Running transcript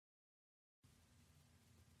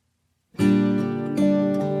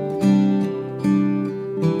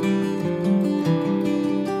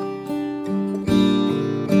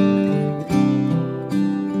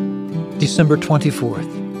December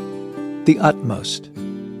 24th, the utmost.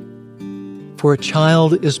 For a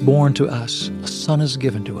child is born to us, a son is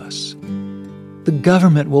given to us. The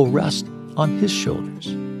government will rest on his shoulders,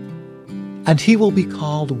 and he will be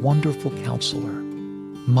called Wonderful Counselor,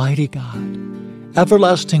 Mighty God,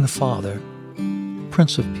 Everlasting Father,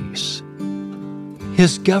 Prince of Peace.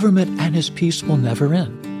 His government and his peace will never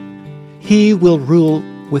end. He will rule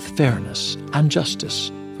with fairness and justice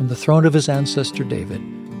from the throne of his ancestor David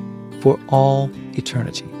for all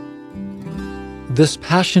eternity. This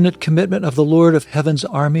passionate commitment of the Lord of heaven's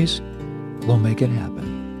armies will make it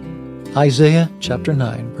happen. Isaiah chapter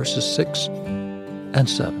 9, verses 6 and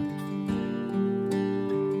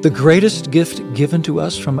 7. The greatest gift given to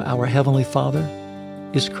us from our Heavenly Father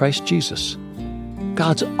is Christ Jesus,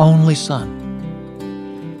 God's only Son.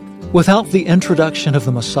 Without the introduction of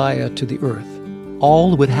the Messiah to the earth,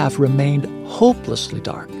 all would have remained hopelessly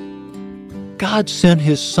dark. God sent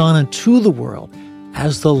his Son into the world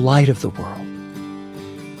as the light of the world.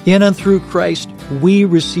 In and through Christ, we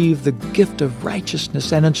receive the gift of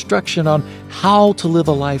righteousness and instruction on how to live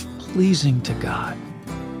a life pleasing to God.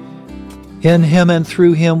 In him and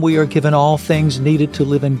through him, we are given all things needed to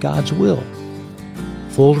live in God's will: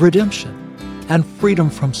 full redemption and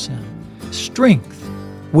freedom from sin, strength,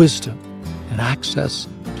 wisdom, and access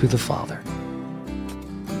to the Father.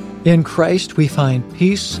 In Christ, we find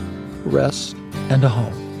peace, rest, and a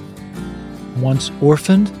home. Once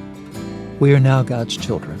orphaned, we are now God's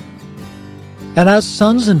children. And as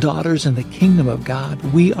sons and daughters in the kingdom of God,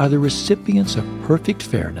 we are the recipients of perfect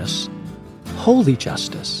fairness, holy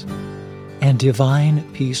justice, and divine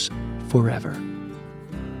peace forever.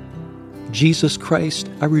 Jesus Christ,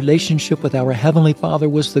 our relationship with our Heavenly Father,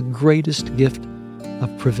 was the greatest gift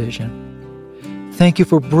of provision. Thank you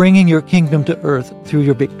for bringing your kingdom to earth through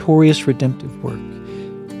your victorious redemptive work.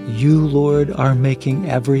 You, Lord, are making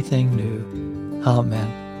everything new. Amen.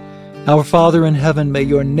 Our Father in heaven, may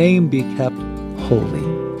your name be kept holy.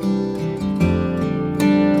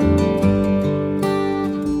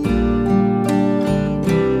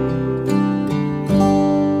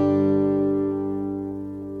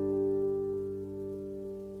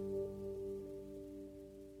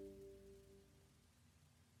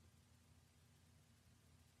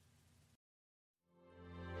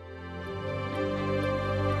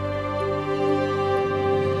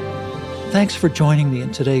 Thanks for joining me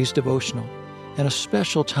in today's devotional and a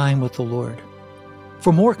special time with the Lord.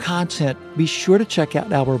 For more content, be sure to check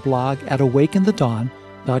out our blog at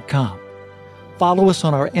awakenthedawn.com. Follow us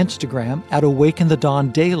on our Instagram at Awaken the Dawn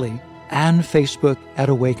Daily and Facebook at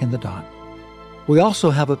Awaken the Dawn. We also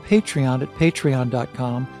have a Patreon at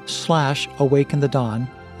patreon.com/awakenthedawn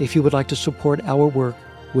if you would like to support our work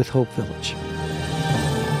with Hope Village.